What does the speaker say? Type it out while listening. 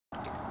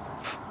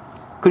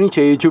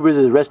Konnichiwa YouTubers, this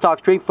is Red Stock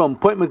straight from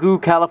Point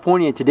Mugu,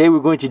 California. Today we're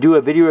going to do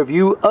a video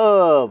review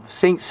of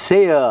Saint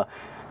Seiya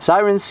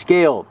Siren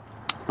Scale.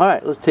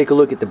 Alright, let's take a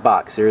look at the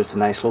box. There's a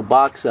nice little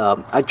box.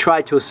 I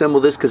tried to assemble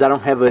this because I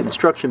don't have an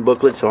instruction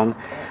booklet, so I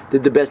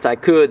did the best I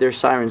could. There's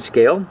Siren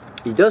Scale.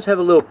 He does have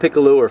a little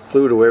piccolo or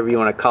flute or whatever you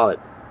want to call it.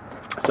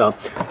 So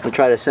I'm going to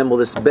try to assemble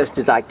this the best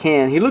as I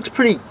can. He looks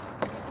pretty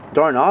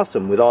darn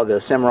awesome with all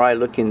the samurai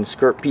looking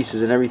skirt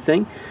pieces and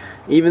everything.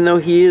 Even though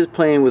he is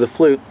playing with a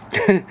flute.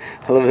 I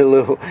love the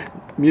little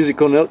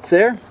musical notes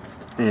there.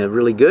 Yeah,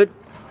 really good.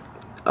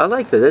 I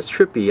like that. That's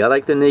trippy. I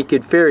like the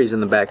naked fairies in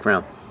the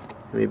background.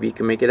 Maybe you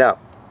can make it out.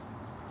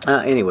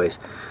 Anyways,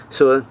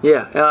 so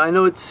yeah, I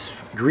know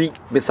it's Greek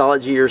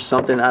mythology or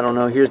something. I don't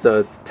know. Here's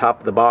the top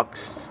of the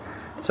box.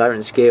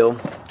 Siren Scale.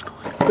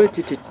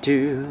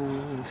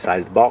 Side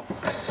of the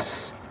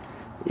box.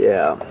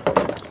 Yeah.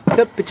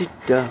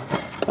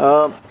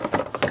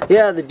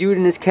 Yeah, the dude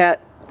and his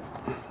cat.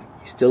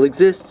 He still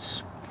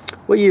exists.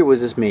 What year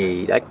was this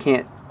made? I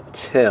can't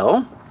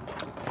tell.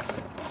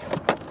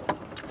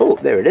 Oh,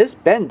 there it is.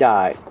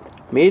 Bandai.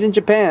 Made in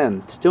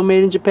Japan. Still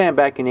made in Japan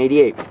back in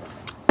 '88.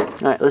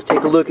 Alright, let's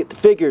take a look at the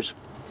figures.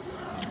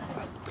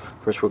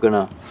 First we're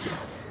gonna...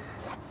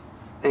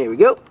 There we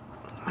go.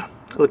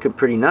 Looking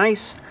pretty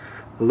nice.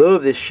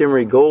 Love this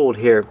shimmery gold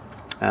here.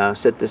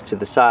 Set this to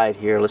the side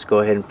here. Let's go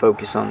ahead and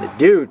focus on the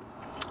dude.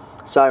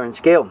 Siren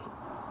Scale.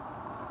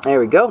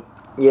 There we go.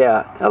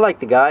 Yeah, I like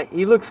the guy.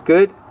 He looks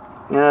good.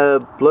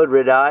 Blood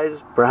red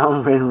eyes,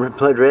 brown and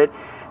blood red.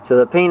 So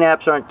the paint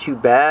apps aren't too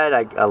bad.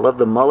 I love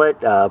the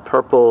mullet,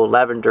 purple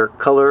lavender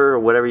color or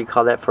whatever you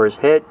call that for his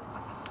head.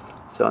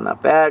 So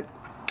not bad.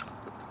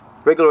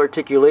 Regular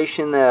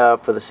articulation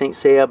for the Saint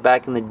Seiya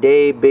back in the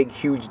day. Big,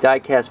 huge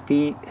die-cast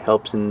feet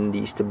helps in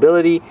the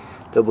stability.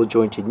 Double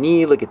jointed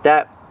knee. Look at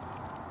that.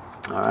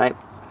 All right.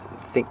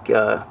 I think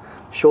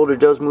shoulder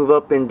does move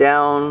up and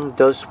down.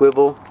 Does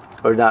swivel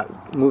or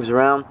not moves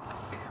around.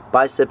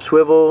 Bicep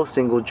swivel,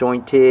 single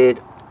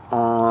jointed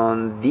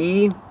on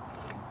the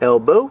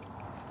elbow.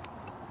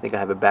 I think I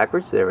have it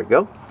backwards. There we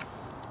go.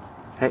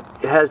 It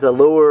has the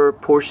lower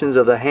portions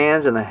of the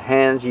hands, and the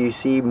hands you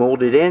see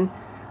molded in.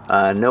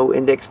 No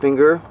index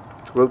finger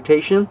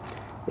rotation.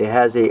 It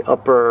has a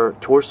upper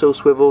torso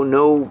swivel.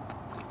 No,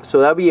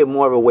 so that'll be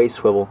more of a waist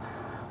swivel.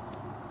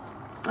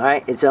 All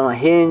right, it's on a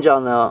hinge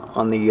on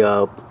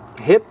the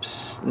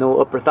hips.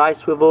 No upper thigh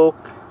swivel.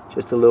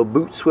 Just a little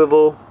boot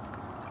swivel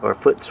or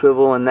foot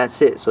swivel, and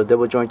that's it. So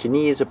double jointed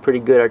knee is a pretty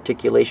good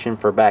articulation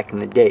for back in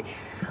the day.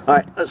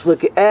 Alright, let's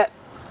look at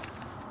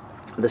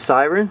the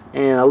Siren.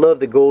 And I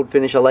love the gold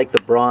finish. I like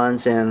the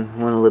bronze, and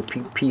one of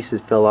the pieces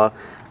fell off.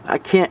 I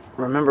can't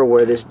remember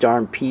where this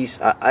darn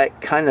piece, I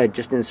kind of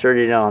just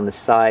inserted it on the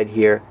side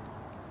here.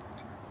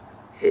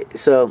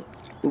 So,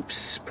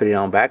 oops, put it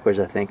on backwards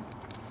I think.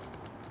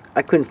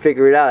 I couldn't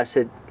figure it out. I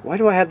said, why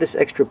do I have this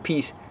extra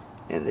piece?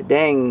 And the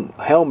dang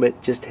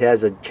helmet just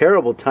has a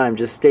terrible time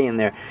just staying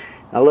there.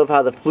 I love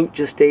how the flute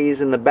just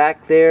stays in the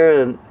back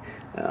there, and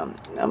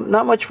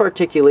not much for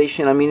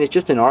articulation. I mean, it's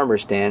just an armor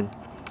stand.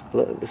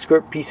 The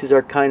skirt pieces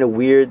are kind of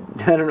weird.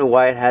 I don't know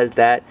why it has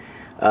that.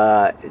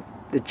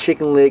 The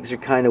chicken legs are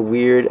kind of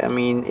weird. I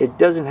mean, it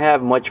doesn't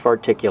have much for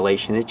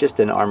articulation. It's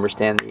just an armor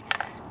stand.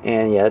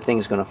 And yeah, that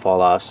thing's going to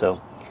fall off.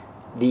 So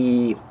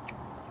the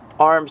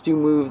arms do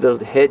move,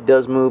 the head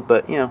does move,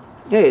 but you know,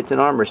 hey, it's an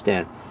armor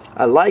stand.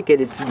 I like it.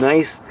 It's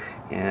nice.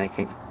 And I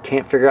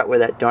can't figure out where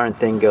that darn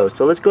thing goes.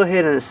 So let's go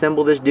ahead and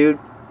assemble this dude.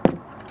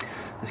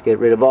 Let's get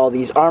rid of all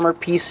these armor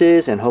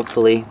pieces, and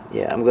hopefully,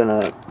 yeah, I'm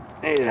gonna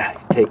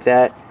take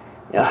that.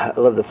 Yeah, I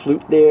love the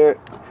flute there.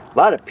 A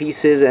lot of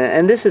pieces,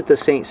 and this is the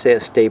Saint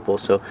Seiya staple.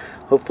 So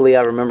hopefully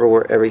I remember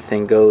where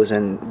everything goes,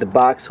 and the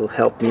box will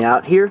help me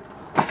out here.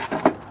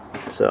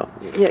 So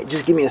yeah,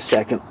 just give me a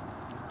second.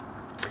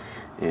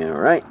 All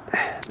right,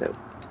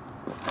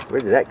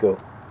 where did that go?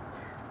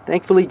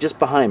 Thankfully, just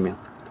behind me.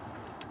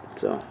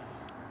 So.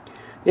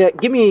 Yeah,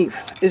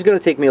 it's going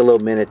to take me a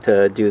little minute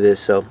to do this,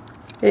 so,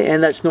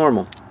 and that's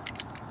normal.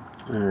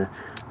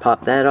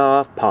 Pop that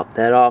off,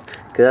 because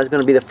that's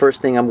going to be the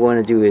first thing I'm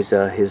going to do is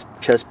his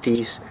chest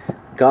piece,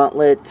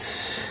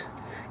 gauntlets.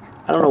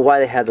 I don't know why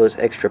they had those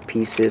extra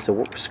pieces.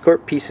 The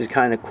skirt piece is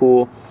kind of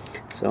cool,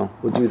 so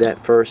we'll do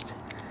that first.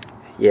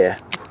 Yeah.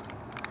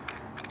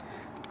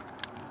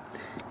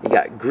 You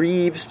got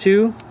greaves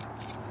too.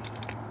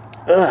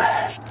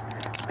 Ugh,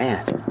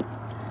 man.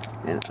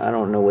 And I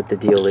don't know what the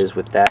deal is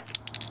with that.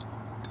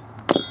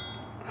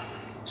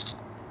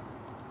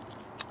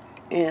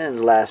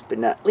 And last but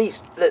not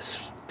least,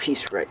 this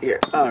piece right here.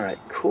 Alright,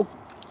 cool.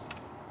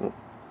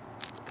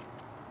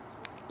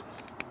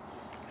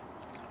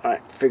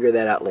 Alright, figure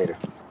that out later.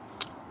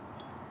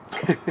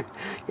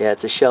 Yeah,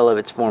 it's a shell of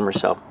its former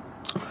self.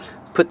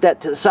 Put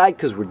that to the side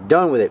because we're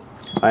done with it.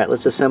 Alright,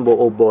 let's assemble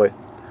old boy.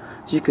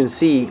 As you can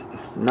see,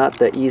 not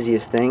the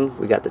easiest thing.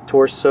 We got the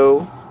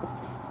torso.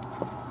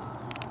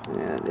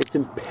 And it's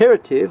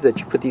imperative that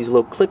you put these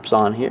little clips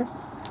on here.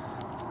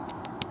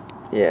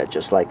 Yeah,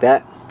 just like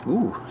that.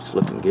 Ooh, it's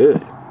looking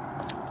good.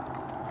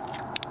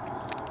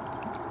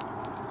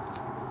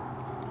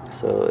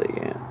 So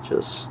yeah,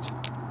 just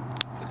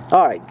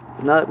alright,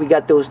 now that we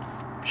got those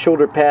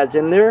shoulder pads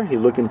in there, he's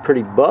looking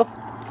pretty buff.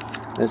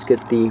 Let's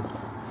get the,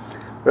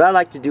 what I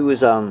like to do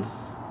is I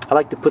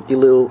like to put the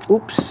little,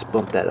 oops,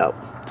 bump that out,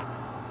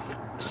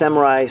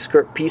 samurai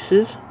skirt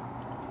pieces.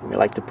 I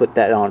like to put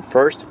that on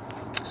first,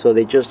 so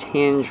they just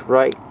hinge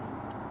right,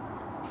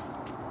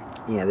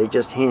 yeah, they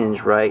just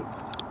hinge right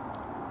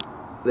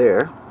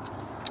there.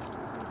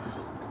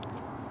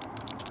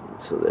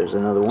 So there's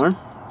another one.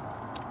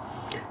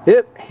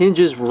 Yep,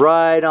 hinges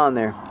right on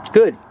there.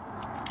 Good.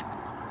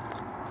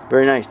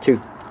 Very nice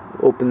too.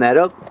 Open that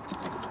up.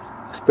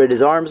 Spread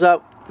his arms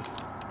out.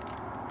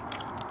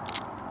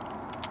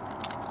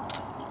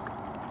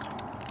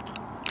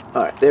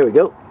 Alright, there we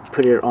go.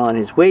 Put it on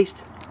his waist.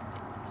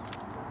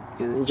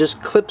 And it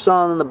just clips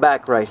on the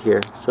back right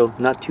here. So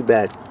not too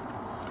bad.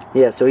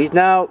 Yeah, so he's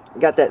now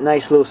got that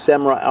nice little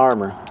samurai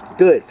armor.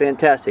 Good,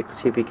 fantastic.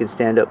 Let's see if he can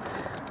stand up.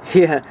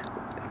 Yeah,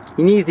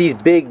 he needs these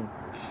big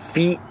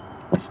feet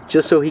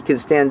just so he can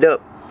stand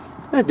up.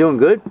 Doing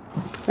good.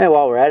 And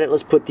while we're at it,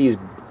 let's put these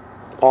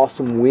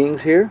awesome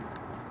wings here.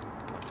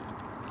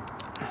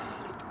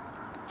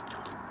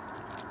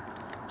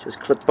 Just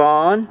clip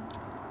on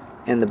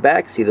in the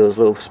back. See those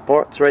little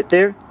spots right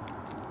there?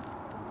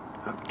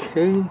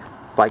 Okay,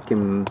 if I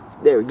can,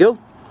 there we go.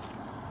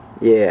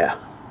 Yeah,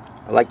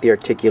 I like the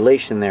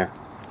articulation there.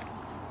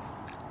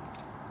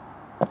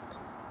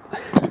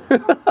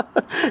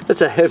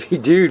 That's a heavy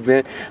dude,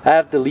 man. I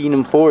have to lean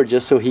him forward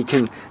just so he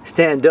can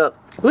stand up.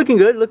 Looking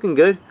good, looking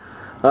good.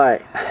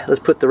 Alright, let's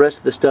put the rest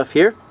of the stuff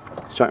here,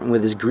 starting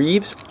with his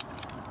greaves.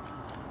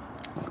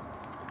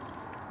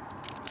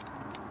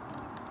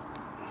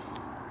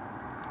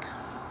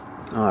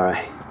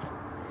 Alright,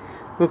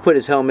 we'll put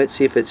his helmet,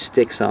 see if it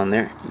sticks on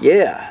there.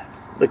 Yeah,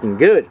 looking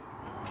good.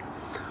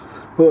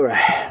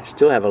 Alright,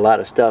 still have a lot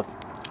of stuff.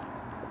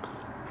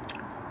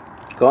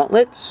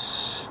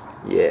 Gauntlets,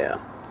 yeah.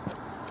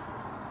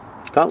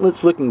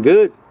 Gauntlets looking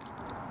good.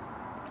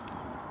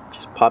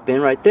 Just pop in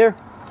right there.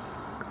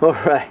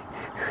 Alright,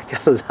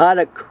 got a lot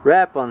of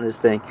crap on this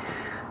thing.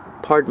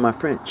 Pardon my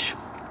French.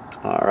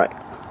 Alright.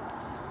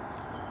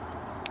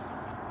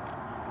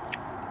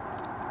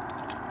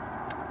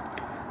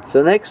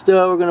 So next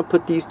we're going to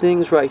put these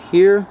things right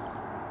here.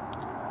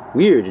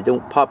 Weird, it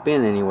don't pop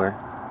in anywhere.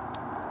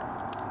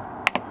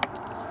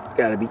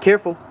 Gotta be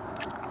careful.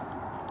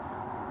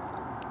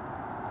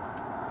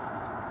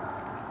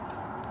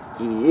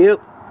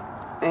 Yep.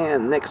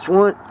 And next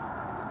one.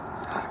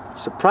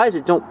 Surprised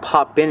it don't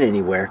pop in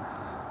anywhere.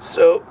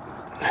 So,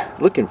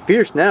 looking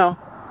fierce now.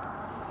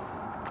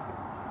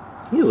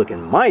 You're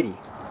looking mighty.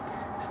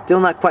 Still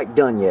not quite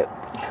done yet.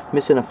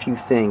 Missing a few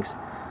things.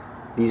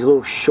 These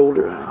little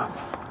shoulder.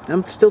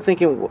 I'm still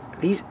thinking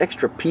these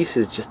extra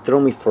pieces just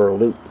throw me for a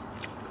loop.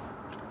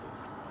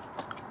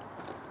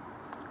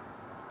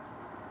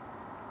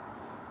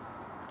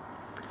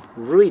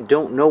 Really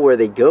don't know where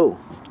they go.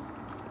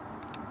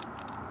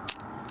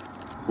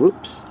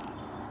 Whoops.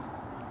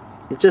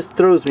 It just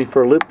throws me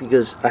for a loop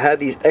because I have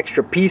these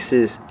extra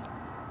pieces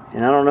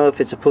and I don't know if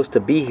it's supposed to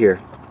be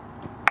here.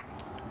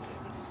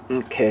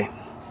 Okay.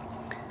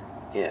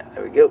 Yeah,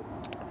 there we go.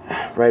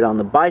 Right on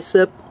the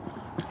bicep.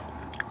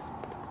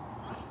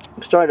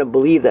 I'm starting to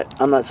believe that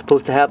I'm not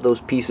supposed to have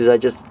those pieces. I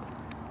just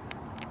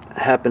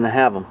happen to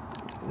have them.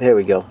 There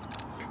we go.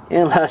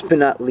 And last but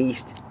not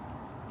least,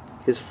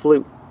 his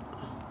flute.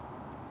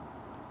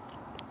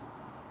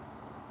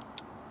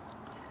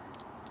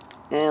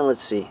 And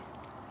let's see.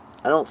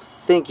 I don't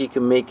think you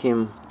can make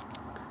him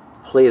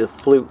play the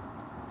flute.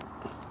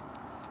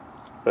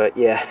 But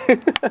yeah.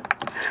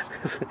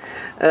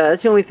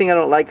 That's the only thing I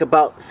don't like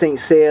about Saint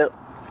Seiya.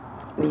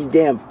 These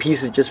damn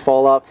pieces just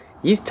fall off.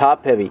 He's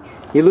top heavy.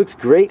 He looks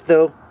great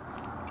though.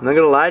 I'm not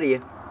gonna lie to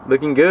you.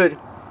 Looking good.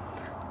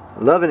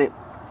 Loving it.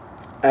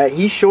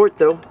 He's short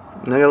though.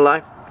 I'm not gonna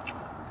lie.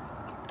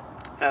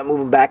 Move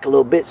him back a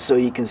little bit so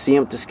you can see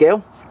him to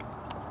scale.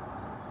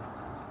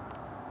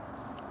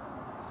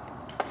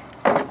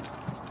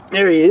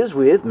 There he is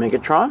with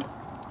Megatron.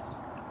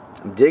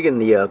 I'm digging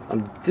the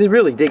I'm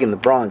really digging the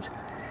bronze.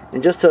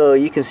 And just so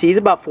you can see, he's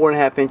about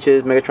 4.5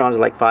 inches. Megatron's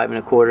like 5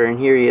 1/4, and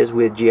here he is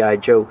with G.I.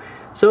 Joe.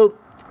 So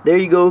there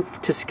you go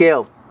to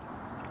scale.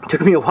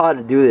 Took me a while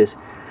to do this.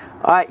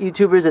 Alright,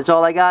 YouTubers, that's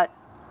all I got.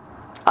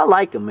 I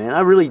like him, man. I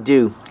really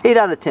do. 8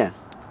 out of 10.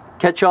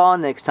 Catch y'all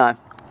next time.